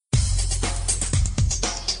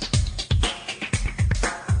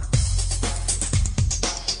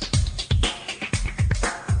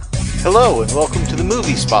Hello, and welcome to the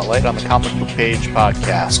Movie Spotlight on the Comic Book Page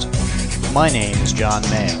podcast. My name is John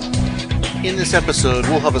Mayo. In this episode,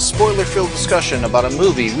 we'll have a spoiler-filled discussion about a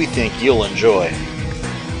movie we think you'll enjoy.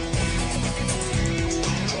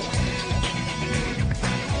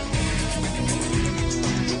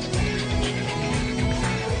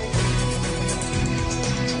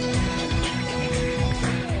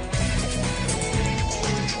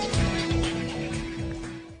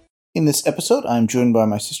 In this episode, I'm joined by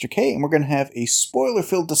my sister Kay, and we're going to have a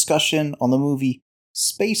spoiler-filled discussion on the movie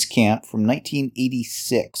Space Camp from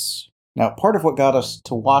 1986. Now, part of what got us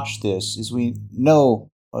to watch this is we know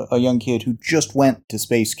a young kid who just went to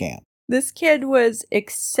Space Camp. This kid was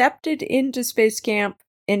accepted into Space Camp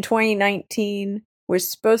in 2019, was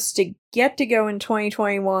supposed to get to go in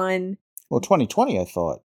 2021. Well, 2020, I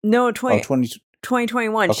thought. No,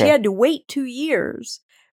 2021. Okay. She had to wait 2 years.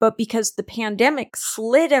 But because the pandemic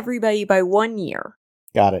slid everybody by 1 year.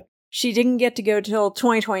 Got it. She didn't get to go till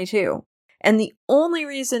 2022. And the only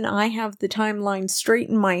reason I have the timeline straight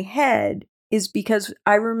in my head is because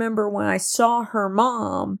I remember when I saw her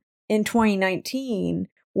mom in 2019,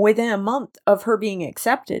 within a month of her being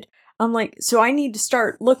accepted, I'm like, so I need to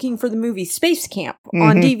start looking for the movie Space Camp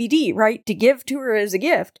on DVD, right? To give to her as a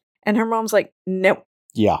gift. And her mom's like, nope.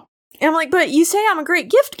 Yeah. And I'm like, but you say I'm a great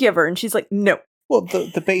gift giver. And she's like, no. Well,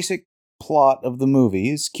 the basic plot of the movie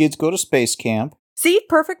is kids go to space camp. See?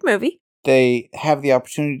 Perfect movie. They have the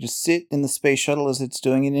opportunity to sit in the space shuttle as it's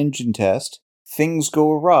doing an engine test. Things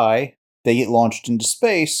go awry. They get launched into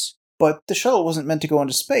space. But the shuttle wasn't meant to go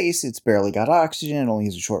into space. It's barely got oxygen. It only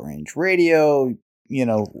has a short-range radio. You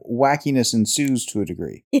know, wackiness ensues to a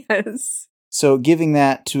degree. Yes. So giving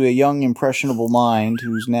that to a young, impressionable mind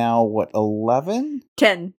who's now, 11?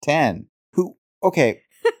 10. 10. Who, okay...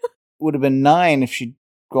 would have been 9 if she'd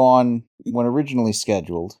gone when originally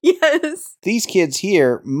scheduled. Yes. These kids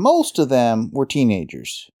here, most of them were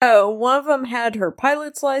teenagers. Oh, one of them had her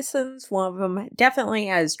pilot's license. One of them definitely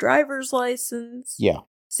has driver's license. Yeah.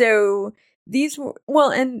 So these were, well,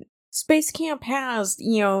 and Space Camp has,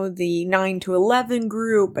 the 9 to 11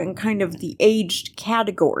 group and kind of the aged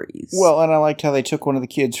categories. Well, and I liked how they took one of the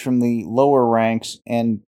kids from the lower ranks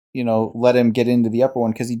and, let him get into the upper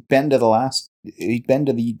one because he'd been to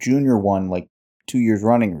the junior one like 2 years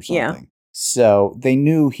running or something. Yeah. So he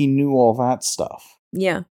knew all that stuff.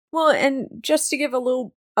 Yeah. Well, and just to give a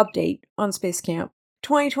little update on Space Camp,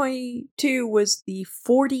 2022 was the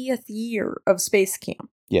 40th year of Space Camp.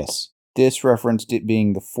 Yes. This referenced it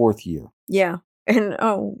being the 4th year. Yeah. And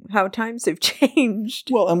how times have changed.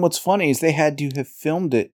 Well, and what's funny is they had to have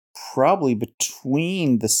filmed it probably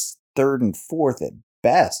between the 3rd and 4th at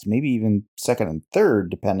best, maybe even 2nd and 3rd,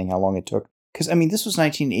 depending how long it took. Because, this was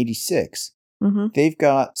 1986. Mm-hmm. They've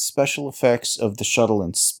got special effects of the shuttle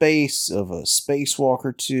in space, of a spacewalk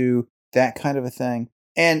or two, that kind of a thing.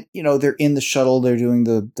 And, they're in the shuttle, they're doing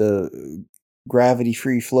the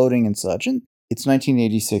gravity-free floating and such, and it's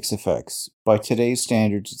 1986 effects. By today's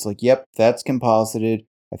standards, it's like, yep, that's composited.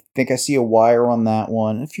 I think I see a wire on that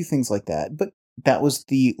one, and a few things like that. But that was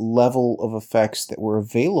the level of effects that were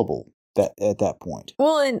available at that point.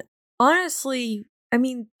 Well, and honestly,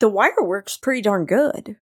 the wire works pretty darn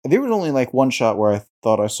good. There was only like one shot where I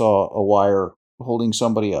thought I saw a wire holding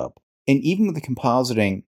somebody up. And even with the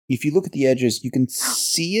compositing, if you look at the edges, you can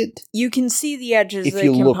see it. You can see the edges if of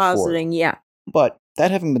you the look for compositing, it. yeah. But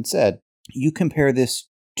that having been said, you compare this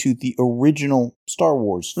to the original Star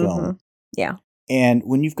Wars film. Mm-hmm. Yeah. And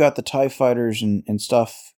when you've got the TIE fighters and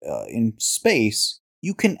stuff in space,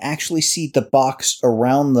 you can actually see the box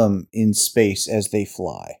around them in space as they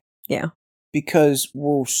fly. Yeah. Because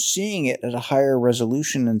we're seeing it at a higher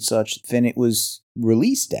resolution and such than it was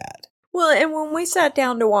released at. Well, and when we sat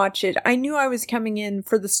down to watch it, I knew I was coming in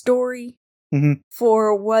for the story. Mm-hmm.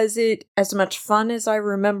 For was it as much fun as I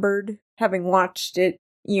remembered having watched it,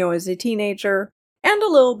 as a teenager? And a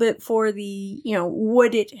little bit for the,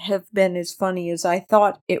 would it have been as funny as I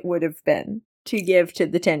thought it would have been to give to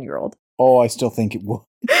the 10-year-old? Oh, I still think it would.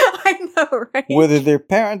 I know, right? Whether their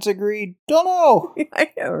parents agreed, don't know.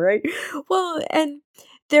 I know, right? Well, and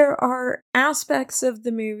there are aspects of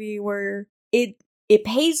the movie where it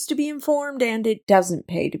pays to be informed and it doesn't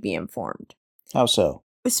pay to be informed. How so?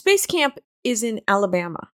 Space Camp is in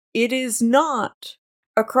Alabama. It is not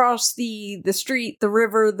across the street, the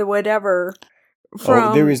river, the whatever.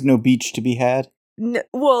 There is no beach to be had?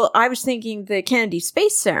 Well, I was thinking the Kennedy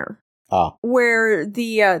Space Center. Where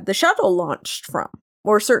the shuttle launched from.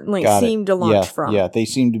 Or certainly seemed to launch from. Yeah, they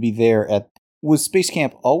seem to be there at... Was Space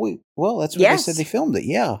Camp always... Well, that's where they said they filmed it,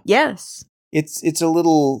 yeah. Yes. It's a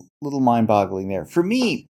little mind-boggling there. For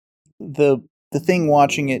me, the thing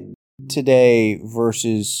watching it today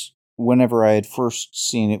versus whenever I had first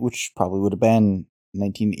seen it, which probably would have been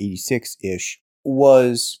 1986-ish,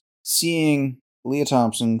 was seeing Leah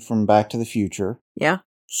Thompson from Back to the Future. Yeah.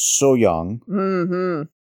 So young. Mm-hmm.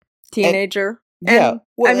 Teenager. Yeah.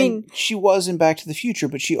 Well, I mean, she was in Back to the Future,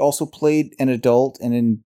 but she also played an adult, and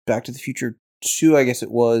in Back to the Future 2, I guess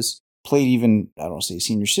it was, played even, I don't want to say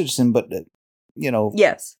senior citizen, but,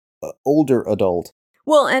 yes. Older adult.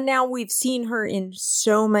 Well, and now we've seen her in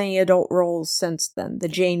so many adult roles since then. The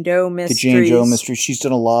Jane Doe mysteries. The Jane Doe mystery. She's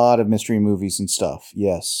done a lot of mystery movies and stuff.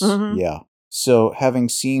 Yes. Mm-hmm. Yeah. So having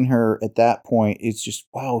seen her at that point, it's just,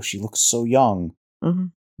 wow, she looks so young. Mm-hmm.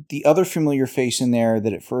 The other familiar face in there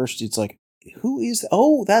that at first it's like, who is...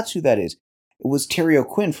 Oh, that's who that is. It was Terry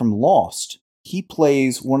O'Quinn from Lost. He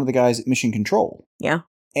plays one of the guys at Mission Control. Yeah.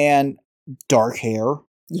 And dark hair.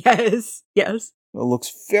 Yes. Yes. It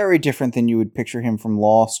looks very different than you would picture him from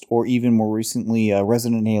Lost, or even more recently,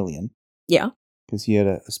 Resident Alien. Yeah. Because he had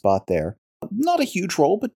a spot there. Not a huge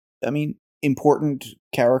role, but, I mean, important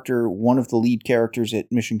character, one of the lead characters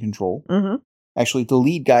at Mission Control. Mm-hmm. Actually, the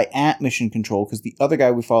lead guy at Mission Control, because the other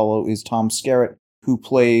guy we follow is Tom Skerritt, who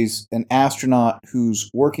plays an astronaut who's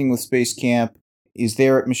working with Space Camp, is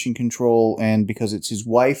there at Mission Control, and because it's his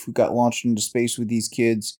wife who got launched into space with these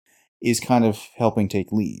kids, is kind of helping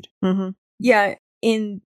take lead. Mm-hmm. Yeah,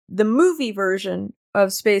 in the movie version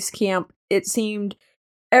of Space Camp, it seemed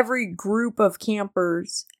every group of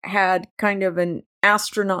campers had kind of an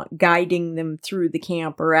astronaut guiding them through the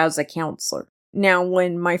camp or as a counselor. Now,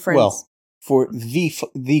 when my friends... Well, for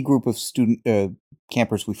the group of student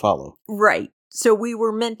campers we follow. Right. So we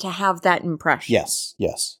were meant to have that impression. Yes,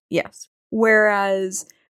 yes. Yes. Whereas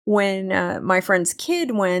when my friend's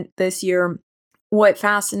kid went this year... What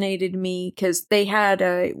fascinated me, because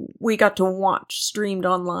we got to watch streamed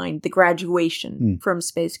online the graduation from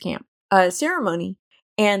Space Camp ceremony,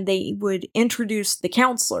 and they would introduce the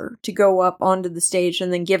counselor to go up onto the stage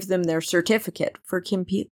and then give them their certificate for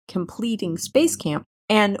completing Space Camp.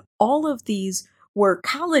 And all of these were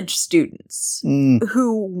college students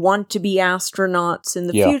who want to be astronauts in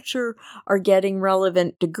the future, are getting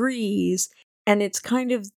relevant degrees, and it's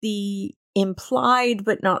kind of the implied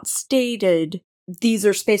but not stated, these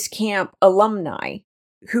are Space Camp alumni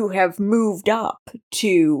who have moved up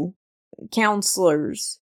to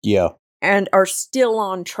counselors. Yeah. And are still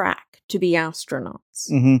on track to be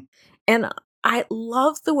astronauts. Mm-hmm. And I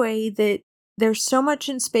love the way that there's so much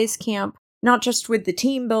in Space Camp, not just with the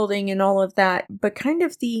team building and all of that, but kind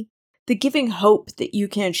of the giving hope that you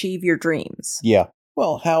can achieve your dreams. Yeah.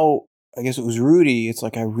 Well, I guess it was Rudy, it's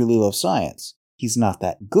like, I really love science. He's not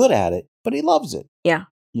that good at it, but he loves it. Yeah.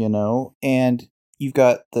 And you've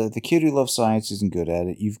got the kid who loves science isn't good at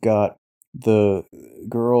it. You've got the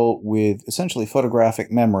girl with essentially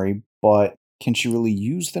photographic memory, but can she really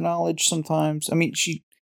use the knowledge sometimes? I mean,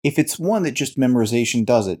 if it's one that just memorization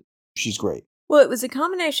does it, she's great. Well, it was a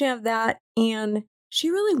combination of that, and she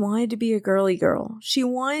really wanted to be a girly girl. She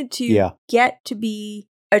wanted to get to be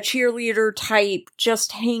a cheerleader type,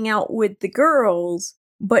 just hang out with the girls,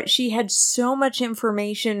 but she had so much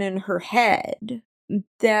information in her head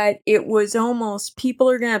that it was almost, people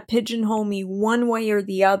are going to pigeonhole me one way or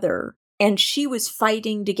the other. And she was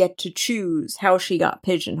fighting to get to choose how she got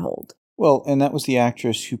pigeonholed. Well, and that was the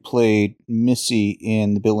actress who played Missy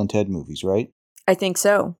in the Bill and Ted movies, right? I think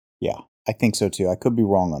so. Yeah, I think so too. I could be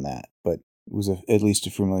wrong on that, but it was at least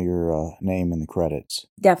a familiar name in the credits.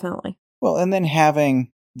 Definitely. Well, and then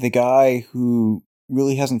having the guy who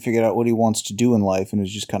really hasn't figured out what he wants to do in life and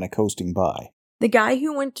is just kind of coasting by. The guy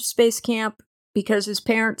who went to Space Camp because his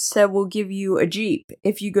parents said, we'll give you a Jeep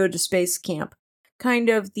if you go to Space Camp. Kind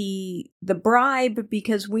of the bribe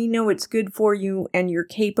because we know it's good for you and you're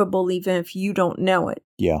capable even if you don't know it.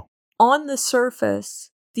 Yeah. On the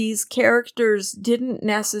surface, these characters didn't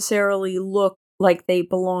necessarily look like they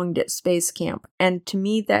belonged at Space Camp. And to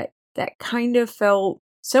me, that kind of felt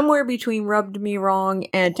somewhere between rubbed me wrong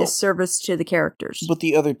and disservice to the characters. But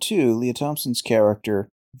the other two, Leah Thompson's character,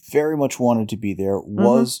 very much wanted to be there,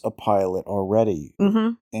 was a pilot already,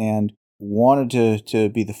 and wanted to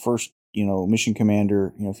be the first, mission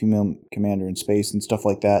commander, female commander in space and stuff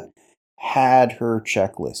like that, had her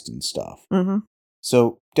checklist and stuff. Mm-hmm.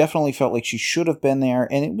 So definitely felt like she should have been there.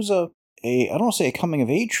 And it was I don't want to say a coming of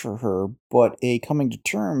age for her, but a coming to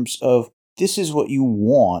terms of this is what you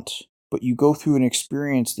want, but you go through an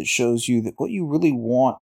experience that shows you that what you really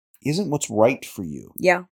want isn't what's right for you.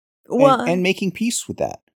 Yeah. Well, and making peace with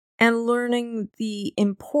that. And learning the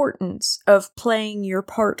importance of playing your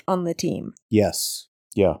part on the team. Yes.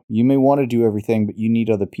 Yeah. You may want to do everything, but you need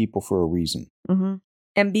other people for a reason. Mm-hmm.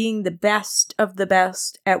 And being the best of the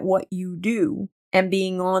best at what you do, and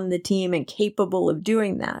being on the team and capable of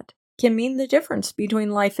doing that, can mean the difference between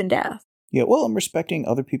life and death. Yeah, well, I'm respecting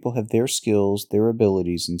other people have their skills, their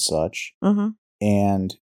abilities and such,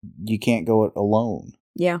 and you can't go it alone.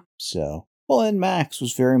 Yeah. So, well, and Max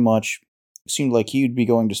was very much, seemed like he'd be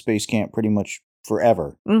going to space camp pretty much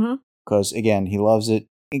forever. Because, again, he loves it.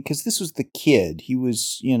 Because this was the kid. He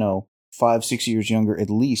was, 5-6 years younger at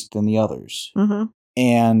least than the others.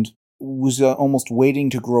 And was almost waiting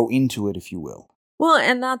to grow into it, if you will. Well,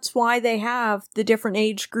 and that's why they have the different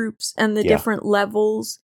age groups and the different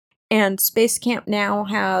levels. And Space Camp now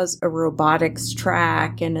has a robotics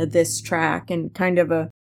track and a this track and kind of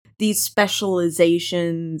these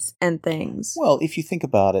specializations and things. Well, if you think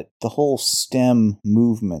about it, the whole STEM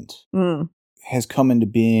movement has come into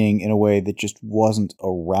being in a way that just wasn't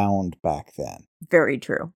around back then. Very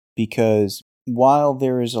true. Because while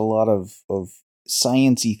there is a lot of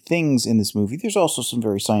science-y things in this movie, there's also some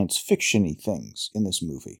very science fiction-y things in this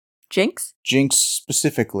movie. Jinx? Jinx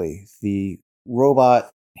specifically, the robot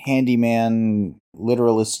handyman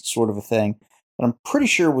literalist sort of a thing, that I'm pretty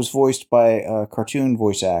sure was voiced by a cartoon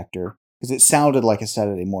voice actor, because it sounded like a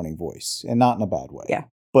Saturday morning voice, and not in a bad way. Yeah.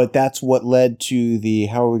 But that's what led to the,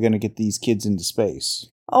 how are we going to get these kids into space?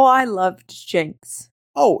 Oh, I loved Jinx.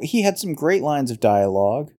 Oh, he had some great lines of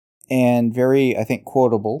dialogue, and very, I think,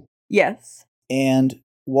 quotable. Yes. And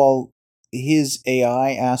while his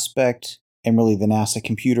AI aspect, and really the NASA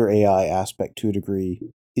computer AI aspect to a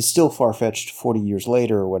degree, is still far-fetched 40 years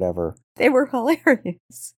later or whatever. They were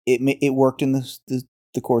hilarious. It worked in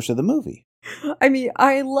the course of the movie. I mean,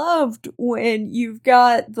 I loved when you've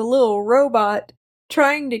got the little robot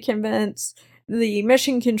trying to convince the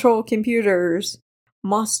mission control computers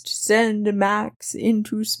must send Max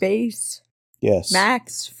into space. Yes.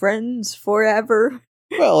 Max, friends forever.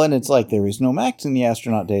 Well, and it's like there is no Max in the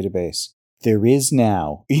astronaut database. There is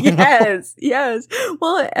now. Yes, yes.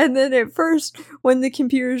 Well, and then at first, when the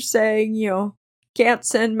computer's saying, can't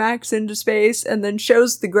send Max into space, and then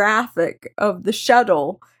shows the graphic of the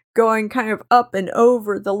shuttle going kind of up and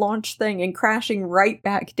over the launch thing and crashing right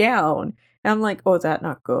back down. And I'm like, oh, that's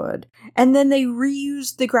not good. And then they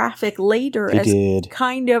reused the graphic later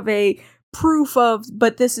kind of a proof of,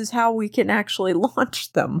 but this is how we can actually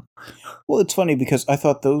launch them. Well, it's funny because I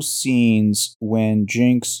thought those scenes when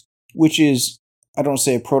Jinx, which is, I don't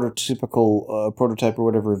say a prototypical prototype or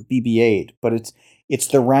whatever of BB-8, but it's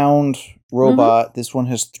the round robot. This one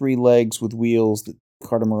has 3 legs with wheels that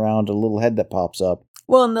cart him around, a little head that pops up.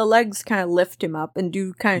 Well, and the legs kind of lift him up and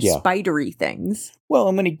do kind of spidery things. Well,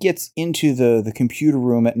 and when he gets into the computer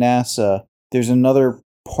room at NASA, there's another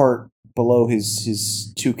part below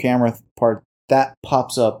his 2 camera part that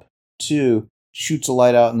pops up too, shoots a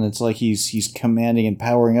light out, and it's like he's commanding and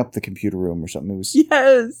powering up the computer room or something. It was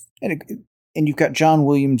yes, and you've got John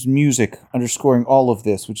Williams' music underscoring all of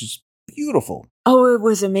this, which is beautiful. Oh, it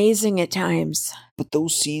was amazing at times. But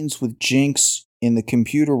those scenes with Jinx in the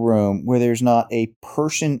computer room where there's not a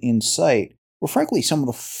person in sight were frankly some of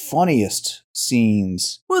the funniest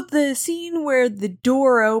scenes. Well, the scene where the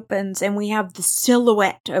door opens and we have the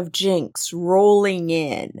silhouette of Jinx rolling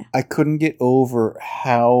in. I couldn't get over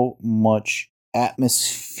how much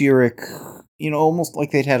atmospheric, almost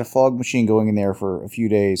like they'd had a fog machine going in there for a few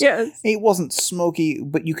days. Yes. It wasn't smoky,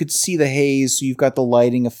 but you could see the haze, so you've got the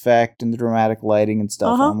lighting effect and the dramatic lighting and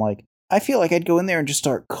stuff. And I'm like, I feel like I'd go in there and just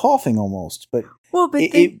start coughing almost, but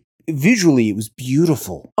visually it was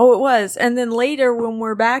beautiful. Oh, it was. And then later when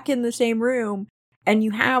we're back in the same room and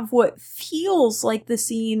you have what feels like the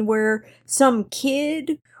scene where some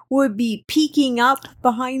kid would be peeking up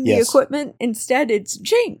behind the equipment. Instead, it's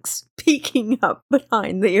Jinx peeking up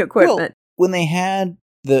behind the equipment. Well, when they had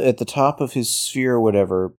at the top of his sphere or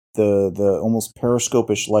whatever, the almost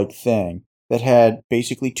periscope-ish like thing that had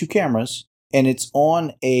basically 2 cameras, and it's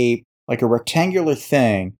on a rectangular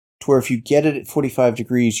thing to where if you get it at 45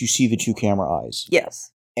 degrees, you see the 2 camera eyes.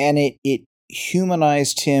 Yes. And it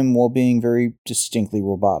humanized him while being very distinctly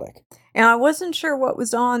robotic. And I wasn't sure what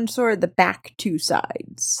was on sort of the back 2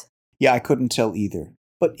 sides. Yeah, I couldn't tell either.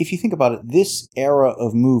 But if you think about it, this era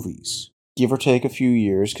of movies, give or take a few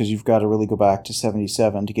years, because you've got to really go back to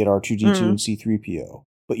 77 to get R2-D2 and C-3PO.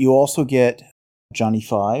 But you also get Johnny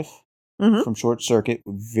Five from Short Circuit,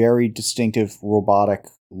 very distinctive robotic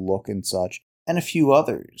look and such, and a few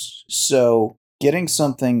others. So getting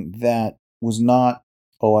something that was not,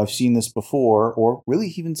 oh, I've seen this before, or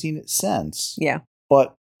really even seen it since. Yeah.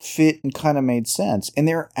 But fit and kind of made sense. And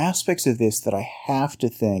there are aspects of this that I have to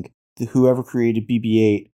think that whoever created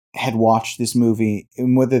BB-8 had watched this movie,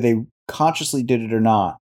 and whether they consciously did it or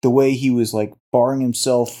not, the way he was like barring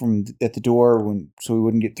himself from at the door so he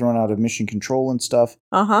wouldn't get thrown out of mission control and stuff.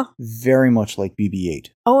 Very much like BB-8.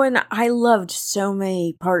 Oh, and I loved so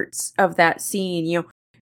many parts of that scene. You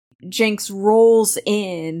know, Jinx rolls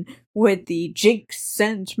in with the Jinx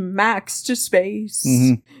sent Max to space.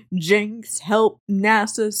 Jinx helped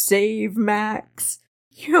NASA save Max.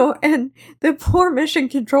 You know, and the poor mission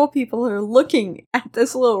control people are looking at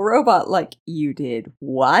this little robot like, you did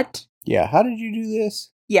what? Yeah, how did you do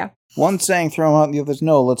this? Yeah. One saying throw him out and the other's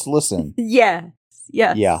no, let's listen. Yes.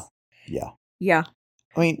 Yeah.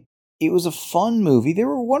 I mean, it was a fun movie. There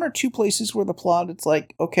were one or two places where the plot, it's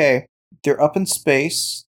like, okay, they're up in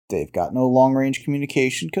space. They've got no long-range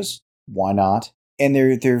communication, because why not? And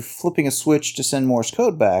they're flipping a switch to send Morse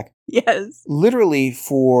code back. Yes. Literally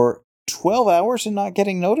for 12 hours and not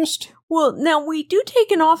getting noticed? Well, now we do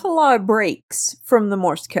take an awful lot of breaks from the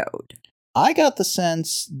Morse code. I got the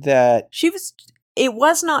sense that it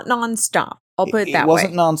was not nonstop. I'll put it that way. It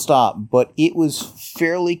wasn't nonstop, but it was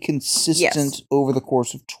fairly consistent over the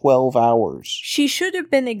course of 12 hours. She should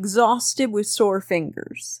have been exhausted with sore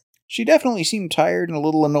fingers. She definitely seemed tired and a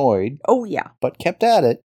little annoyed. Oh, yeah. But kept at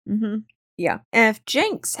it. Yeah. And if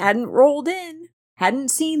Jinx hadn't rolled in, hadn't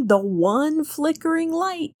seen the one flickering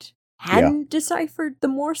light, hadn't deciphered the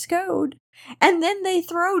Morse code, and then they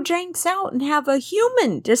throw Jinx out and have a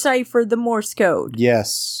human decipher the Morse code.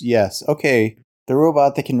 Yes. Okay, the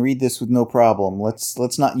robot that can read this with no problem.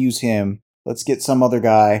 Let's not use him. Let's get some other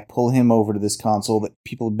guy, pull him over to this console that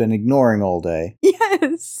people have been ignoring all day.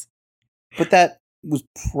 Yes. But that was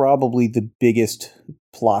probably the biggest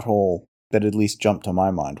plot hole that at least jumped to my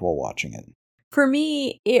mind while watching it. For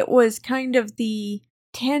me, it was kind of the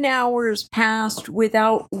 10 hours passed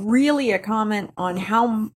without really a comment on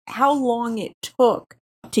how long it took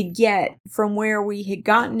to get from where we had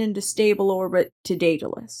gotten into stable orbit to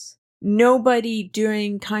Daedalus. Nobody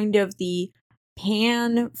doing kind of the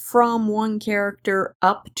pan from one character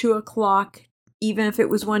up to a clock, even if it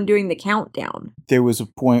was one doing the countdown. There was a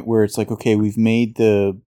point where it's like, okay, we've made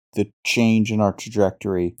the change in our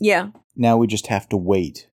trajectory. Yeah. Now we just have to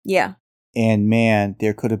wait. Yeah. And man,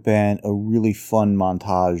 there could have been a really fun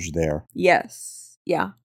montage there. Yes.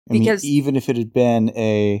 Yeah. I mean, even if it had been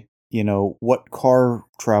a, what car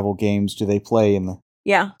travel games do they play in the...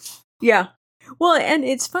 Yeah. Well, and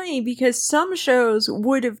it's funny because some shows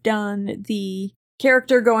would have done the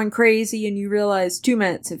character going crazy and you realize 2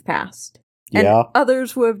 minutes have passed. And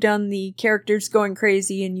others would have done the characters going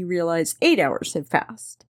crazy and you realize 8 hours have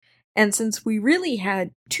passed. And since we really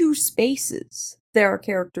had 2 spaces that our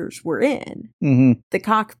characters were in, the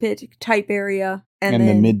cockpit type area and then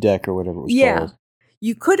the mid-deck or whatever it was called.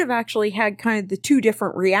 You could have actually had kind of the 2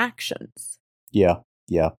 different reactions. Yeah.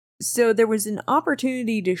 So there was an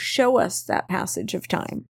opportunity to show us that passage of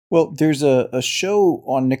time. Well, there's a show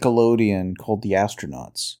on Nickelodeon called The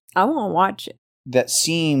Astronauts. I want to watch it. That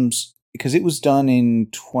seems, because it was done in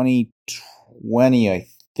 2020, I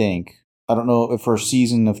think. I don't know if for a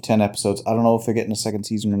season of 10 episodes. I don't know if they're getting a second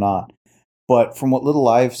season or not. But from what little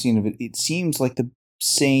I've seen of it, it seems like the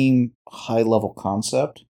same high-level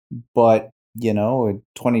concept. But, in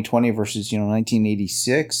 2020 versus,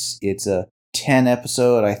 1986, it's a 10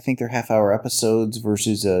 episode, I think they're half-hour episodes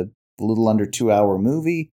versus a little under 2-hour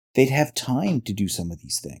movie. They'd have time to do some of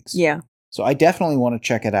these things. Yeah. So I definitely want to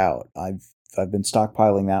check it out. I've been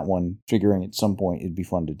stockpiling that one, figuring at some point it'd be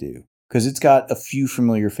fun to do. Because it's got a few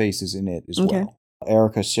familiar faces in it as well.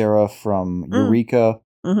 Erica Serra from Eureka.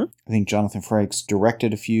 I think Jonathan Frakes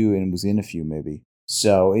directed a few and was in a few maybe.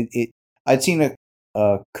 So I'd seen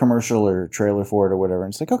a commercial or trailer for it or whatever,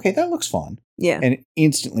 and it's like, okay, that looks fun. Yeah. And it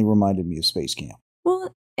instantly reminded me of Space Camp.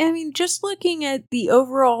 Well, I mean, just looking at the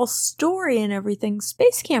overall story and everything,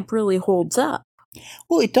 Space Camp really holds up.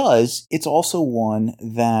 Well, it does. It's also one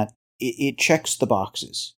that it checks the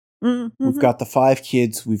boxes. We've got the 5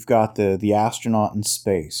 kids. We've got the astronaut in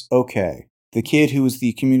space. Okay. The kid who was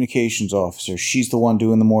the communications officer, she's the one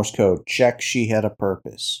doing the Morse code. Check, she had a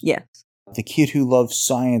purpose. Yes. The kid who loves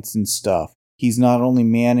science and stuff, he's not only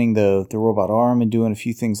manning the robot arm and doing a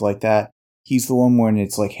few things like that, he's the one when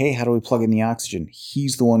it's like, hey, how do we plug in the oxygen?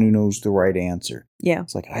 He's the one who knows the right answer. Yeah.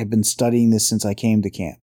 It's like, I've been studying this since I came to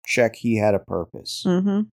camp. Check, he had a purpose.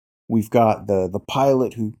 We've got the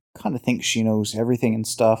pilot who kind of thinks she knows everything and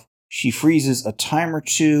stuff. She freezes a time or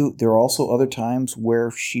two. There are also other times where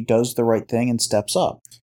she does the right thing and steps up.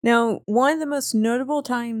 Now, one of the most notable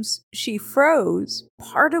times she froze,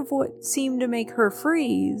 part of what seemed to make her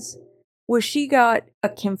freeze was she got a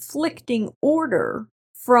conflicting order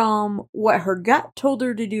from what her gut told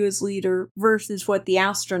her to do as leader versus what the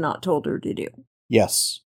astronaut told her to do.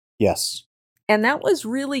 Yes. And that was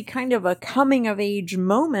really kind of a coming of age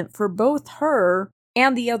moment for both her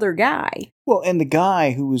and the other guy. Well, and the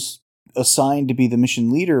guy who was assigned to be the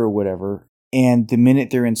mission leader or whatever, and the minute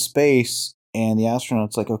they're in space and the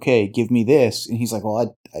astronaut's like, okay, give me this. And he's like,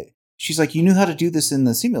 well, she's like, you knew how to do this in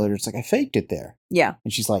the simulator. It's like, I faked it there. Yeah.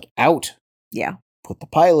 And she's like, out. Yeah. Put the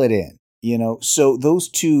pilot in. So those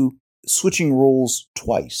two switching roles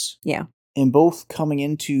twice. Yeah. And both coming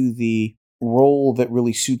into the role that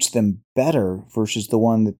really suits them better versus the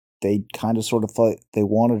one that they kind of sort of thought they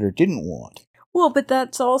wanted or didn't want. Well, but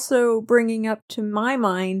that's also bringing up to my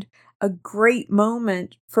mind a great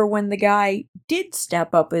moment for when the guy did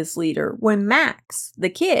step up as leader, when Max, the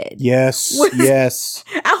kid, yes, was yes,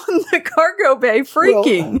 out in the cargo bay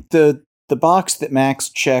freaking. Well, the box that Max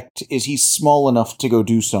checked is he's small enough to go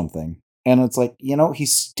do something. And it's like,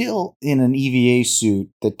 he's still in an EVA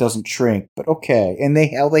suit that doesn't shrink, but okay. And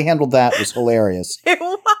how they handled that was hilarious. It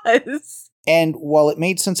was. And while it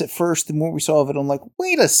made sense at first, the more we saw of it, I'm like,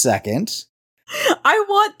 wait a second. I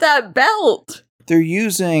want that belt. They're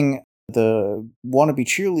using the wannabe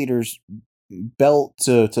cheerleader's belt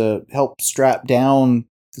to help strap down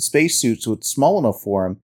the spacesuit so it's small enough for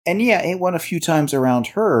him. And yeah, it went a few times around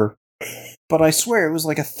her, but I swear it was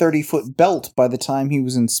like a 30-foot belt by the time he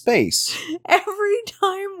was in space. Every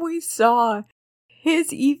time we saw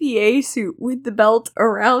his EVA suit with the belt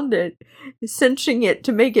around it, cinching it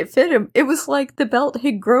to make it fit him, it was like the belt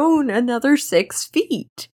had grown another 6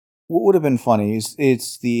 feet. What would have been funny is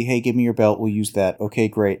it's the, hey, give me your belt, we'll use that. Okay,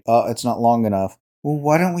 great. It's not long enough. Well,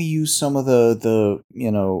 why don't we use some of the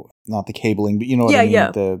not the cabling, but you know what I mean?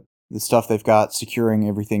 Yeah. The stuff they've got securing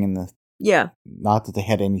everything in the... Yeah. Not that they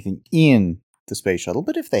had anything in the space shuttle,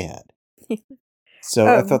 but if they had. So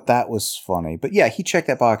I thought that was funny. But yeah, he checked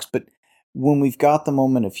that box. But when we've got the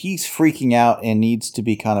moment of he's freaking out and needs to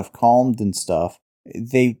be kind of calmed and stuff,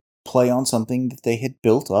 they play on something that they had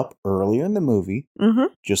built up earlier in the movie,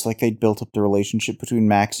 just like they'd built up the relationship between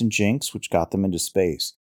Max and Jinx, which got them into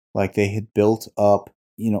space. Like they had built up,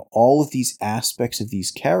 all of these aspects of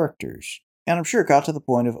these characters. And I'm sure it got to the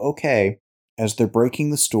point of, okay, as they're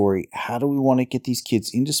breaking the story, how do we want to get these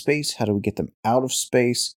kids into space? How do we get them out of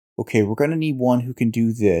space? Okay, we're going to need one who can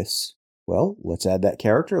do this. Well, let's add that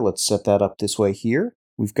character. Let's set that up this way here.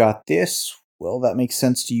 We've got this. Well, that makes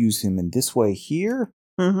sense to use him in this way here.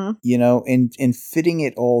 And fitting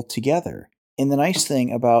it all together. And the nice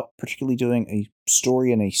thing about particularly doing a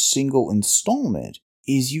story in a single installment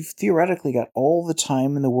is you've theoretically got all the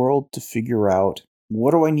time in the world to figure out,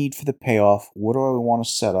 what do I need for the payoff? What do I want to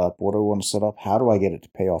set up? What do I want to set up? How do I get it to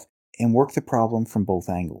pay off? And work the problem from both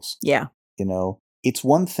angles. Yeah. It's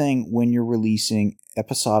one thing when you're releasing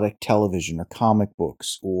episodic television or comic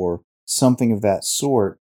books or something of that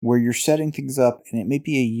sort, where you're setting things up and it may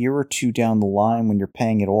be a year or two down the line when you're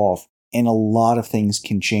paying it off, and a lot of things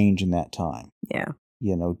can change in that time. Yeah.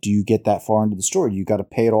 Do you get that far into the story? You got to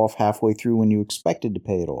pay it off halfway through when you expected to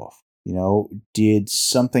pay it off. Did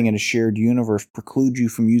something in a shared universe preclude you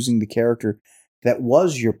from using the character that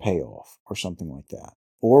was your payoff or something like that?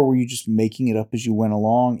 Or were you just making it up as you went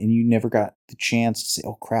along and you never got the chance to say,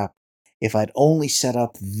 oh crap, if I'd only set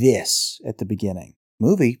up this at the beginning.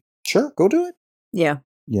 Movie, sure, go do it. Yeah.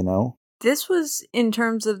 This was, in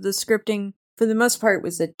terms of the scripting, for the most part,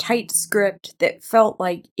 was a tight script that felt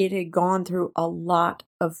like it had gone through a lot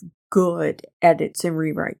of good edits and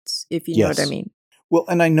rewrites, if you know what I mean. Well,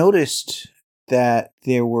 and I noticed that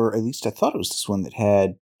there were, at least I thought it was this one, that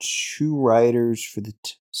had 2 writers for the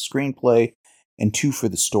screenplay and 2 for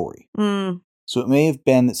the story. So it may have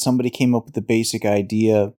been that somebody came up with the basic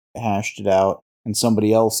idea, hashed it out, and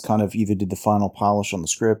somebody else kind of either did the final polish on the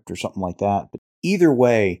script or something like that. But either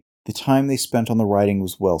way, the time they spent on the writing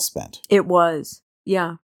was well spent. It was,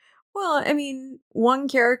 yeah. Well, I mean, one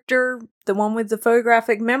character, the one with the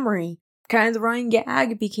photographic memory, kind of the running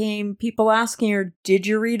gag became people asking her, did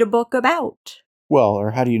you read a book about? Well,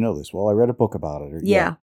 or how do you know this? Well, I read a book about it. Or,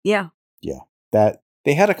 Yeah. That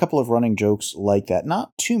they had a couple of running jokes like that.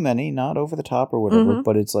 Not too many, not over the top or whatever,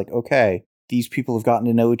 but it's like, okay, these people have gotten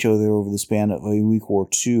to know each other over the span of a week or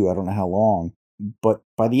 2. I don't know how long. But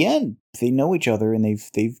by the end, they know each other and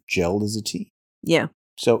they've gelled as a team. Yeah.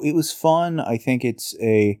 So it was fun. I think it's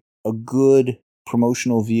a good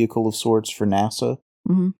promotional vehicle of sorts for NASA.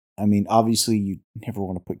 I mean, obviously, you never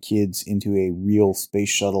want to put kids into a real space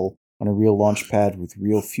shuttle on a real launch pad with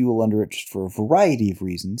real fuel under it, just for a variety of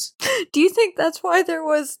reasons. Do you think that's why there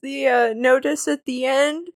was the notice at the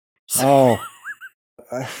end? Oh,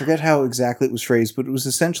 I forget how exactly it was phrased, but it was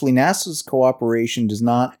essentially NASA's cooperation does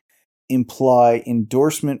not imply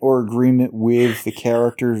endorsement or agreement with the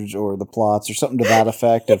characters or the plots or something to that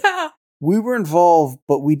effect of We were involved,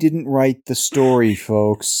 but we didn't write the story,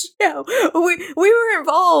 folks. No, we were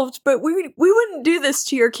involved, but we wouldn't do this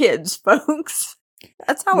to your kids, folks.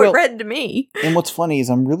 That's how it read to me. And what's funny is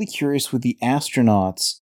I'm really curious with the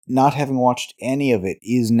astronauts, not having watched any of it.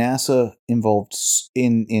 Is NASA involved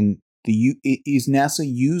is NASA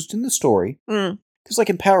used in the story? Because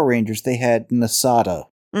like in Power Rangers, they had NASADA.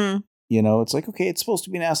 You know, it's like, okay, it's supposed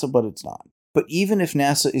to be NASA, but it's not. But even if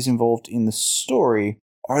NASA is involved in the story,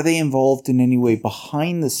 are they involved in any way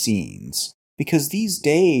behind the scenes? Because these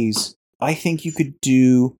days, I think you could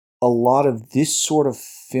do a lot of this sort of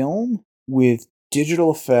film with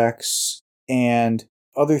digital effects and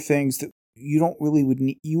other things that you don't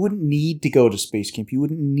really you wouldn't need to go to Space Camp. You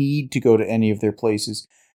wouldn't need to go to any of their places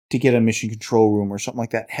to get a mission control room or something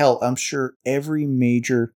like that. Hell, I'm sure every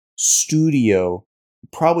major studio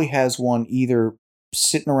probably has one either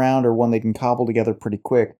sitting around or one they can cobble together pretty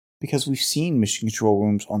quick, because we've seen mission control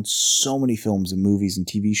rooms on so many films and movies and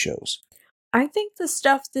TV shows. I think the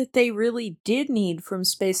stuff that they really did need from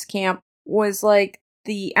Space Camp was like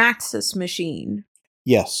the Axis machine.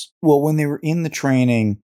 Yes. Well, when they were in the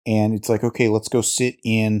training and it's like, okay, let's go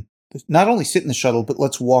not only sit in the shuttle, but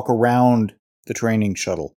let's walk around the training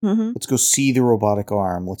shuttle. Let's go see the robotic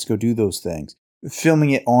arm. Let's go do those things.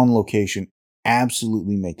 Filming it on location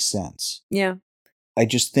absolutely makes sense. Yeah. I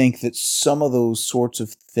just think that some of those sorts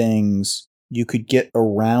of things you could get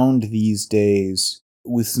around these days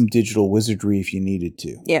with some digital wizardry if you needed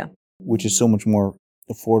to. Yeah. Which is so much more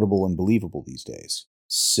affordable and believable these days.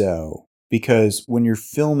 So, because when you're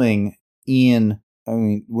filming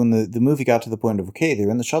when the movie got to the point of, okay, they're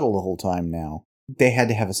in the shuttle the whole time now, they had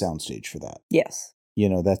to have a soundstage for that. Yes. You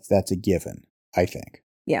know, that's a given, I think.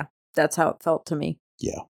 Yeah, that's how it felt to me.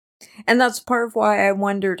 Yeah. And that's part of why I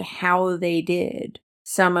wondered how they did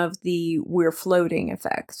some of the we're floating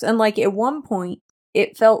effects. And like at one point,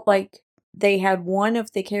 it felt like they had one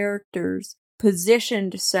of the characters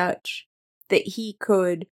positioned such that he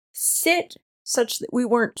could sit such that we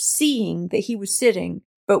weren't seeing that he was sitting,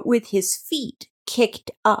 but with his feet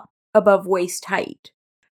kicked up above waist height.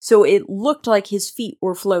 So it looked like his feet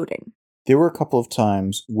were floating. There were a couple of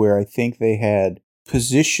times where I think they had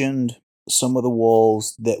positioned some of the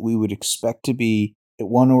walls that we would expect to be at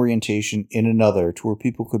one orientation in another, to where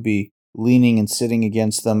people could be leaning and sitting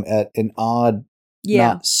against them at an odd,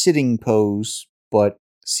 not sitting pose, but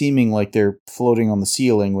seeming like they're floating on the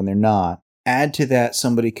ceiling when they're not. Add to that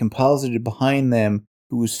somebody composited behind them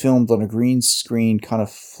who was filmed on a green screen kind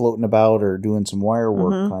of floating about or doing some wire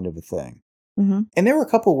work kind of a thing. And there were a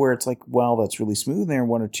couple where it's like, wow, that's really smooth. And there were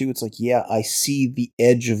one or two, it's like, yeah, I see the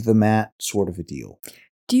edge of the mat sort of a deal.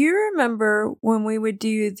 Do you remember when we would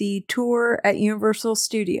do the tour at Universal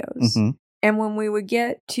Studios? And when we would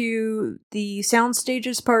get to the sound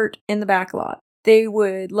stages part in the back lot, they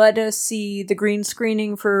would let us see the green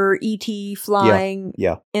screening for E.T. flying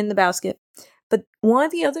in the basket. But one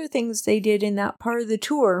of the other things they did in that part of the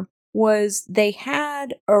tour was they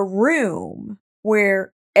had a room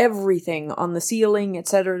where everything on the ceiling,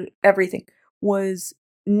 etc., everything was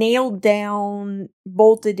nailed down,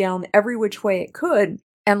 bolted down every which way it could.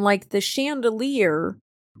 And like the chandelier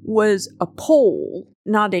was a pole,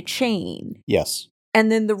 not a chain. Yes. And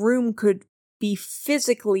then the room could be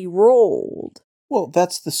physically rolled. Well,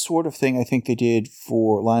 that's the sort of thing I think they did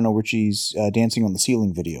for Lionel Richie's Dancing on the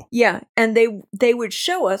Ceiling video. Yeah, and they would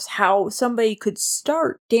show us how somebody could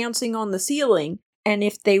start dancing on the ceiling, and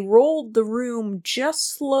if they rolled the room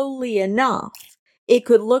just slowly enough, it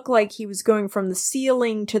could look like he was going from the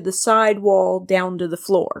ceiling to the sidewall down to the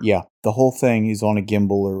floor. Yeah, the whole thing is on a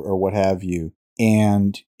gimbal or what have you.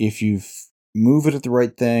 And if you move it at the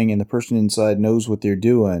right thing and the person inside knows what they're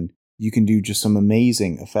doing, you can do just some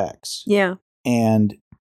amazing effects. Yeah. And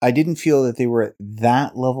I didn't feel that they were at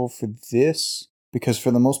that level for this, because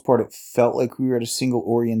for the most part it felt like we were at a single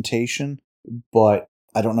orientation, but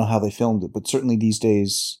I don't know how they filmed it, but certainly these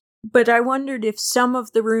days. But I wondered if some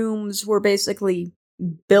of the rooms were basically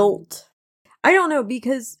built. I don't know,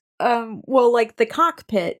 because, like the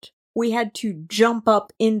cockpit, we had to jump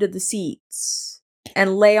up into the seats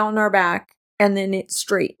and lay on our back, and then it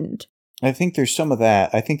straightened. I think there's some of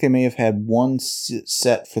that. I think they may have had one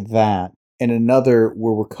set for that, and another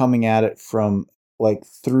where we're coming at it from, like,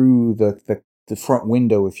 through the front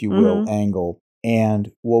window, if you will, angle.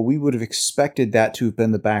 And, well, we would have expected that to have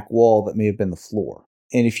been the back wall that may have been the floor.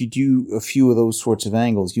 And if you do a few of those sorts of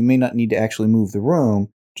angles, you may not need to actually move the room,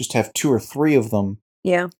 just have 2 or 3 of them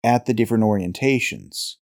at the different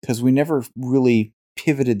orientations. Because we never really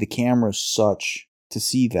pivoted the camera such to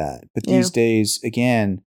see that. But these days,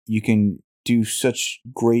 again, you can do such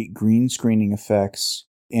great green screening effects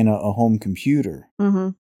in a home computer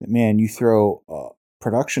man, you throw a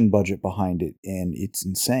production budget behind it and it's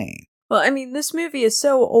insane. Well, I mean, this movie is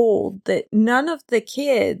so old that none of the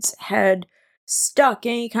kids had stuck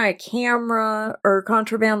any kind of camera or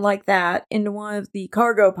contraband like that into one of the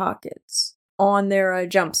cargo pockets on their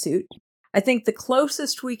jumpsuit. I think the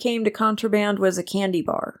closest we came to contraband was a candy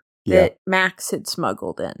bar that Max had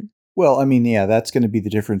smuggled in. Well, I mean, yeah, that's going to be the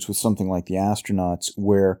difference with something like The Astronauts,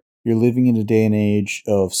 where you're living in a day and age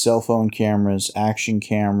of cell phone cameras, action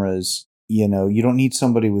cameras. You know, you don't need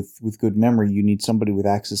somebody with good memory. You need somebody with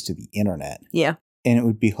access to the internet. Yeah. And it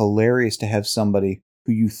would be hilarious to have somebody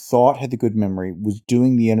who you thought had the good memory was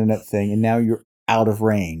doing the internet thing, and now you're out of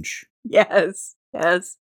range. Yes.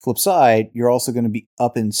 Flip side, you're also going to be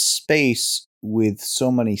up in space with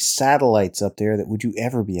so many satellites up there that would you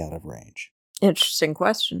ever be out of range? Interesting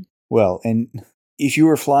question. Well, and if you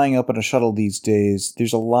were flying up in a shuttle these days,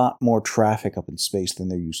 there's a lot more traffic up in space than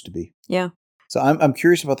there used to be. Yeah. So I'm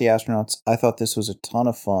curious about The Astronauts. I thought this was a ton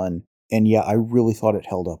of fun. And yeah, I really thought it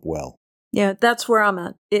held up well. Yeah, that's where I'm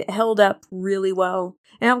at. It held up really well.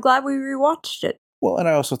 And I'm glad we rewatched it. Well, and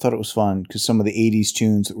I also thought it was fun because some of the 80s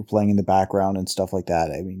tunes that were playing in the background and stuff like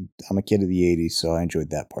that. I mean, I'm a kid of the 80s, so I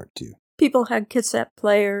enjoyed that part too. People had cassette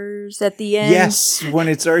players at the end. Yes, when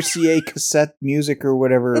it's RCA cassette music or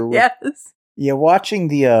whatever. Yes. Yeah, watching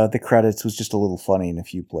the credits was just a little funny in a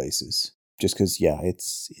few places. Just because, yeah,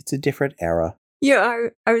 it's a different era. Yeah,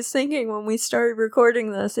 I was thinking when we started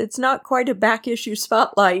recording this, it's not quite a back issue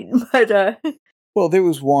spotlight, but Well, there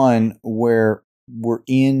was one where we're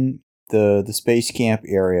in the space camp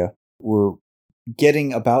area. We're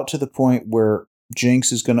getting about to the point where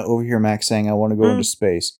Jinx is going to overhear Max saying, I want to go into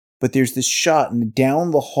space. But there's this shot, and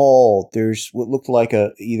down the hall, there's what looked like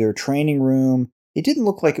either a training room. It didn't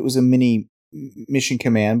look like it was a mini mission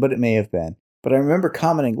command, but it may have been. But I remember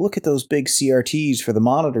commenting, look at those big CRTs for the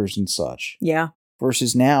monitors and such. Yeah.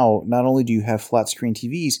 Versus now, not only do you have flat screen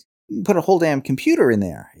TVs, you can put a whole damn computer in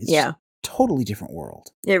there. It's a totally different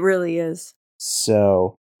world. It really is.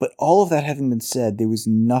 So, but all of that having been said, there was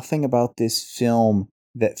nothing about this film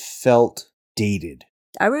that felt dated.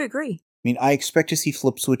 I would agree. I mean, I expect to see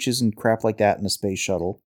flip switches and crap like that in a space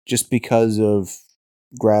shuttle just because of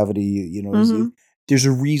gravity, you know. There's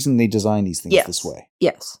a reason they design these things this way.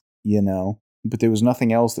 Yes. You know, but there was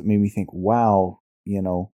nothing else that made me think, wow, you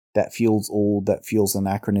know, that feels old, that feels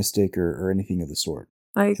anachronistic or anything of the sort.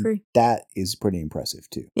 I agree. And that is pretty impressive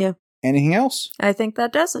too. Yeah. Anything else? I think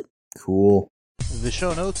that does it. Cool. The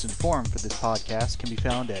show notes and forum for this podcast can be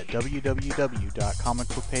found at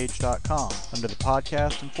www.comicbookpage.com under the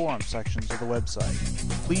podcast and forum sections of the website.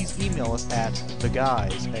 Please email us at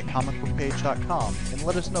theguys@comicbookpage.com and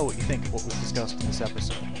let us know what you think of what was discussed in this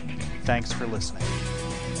episode. Thanks for listening.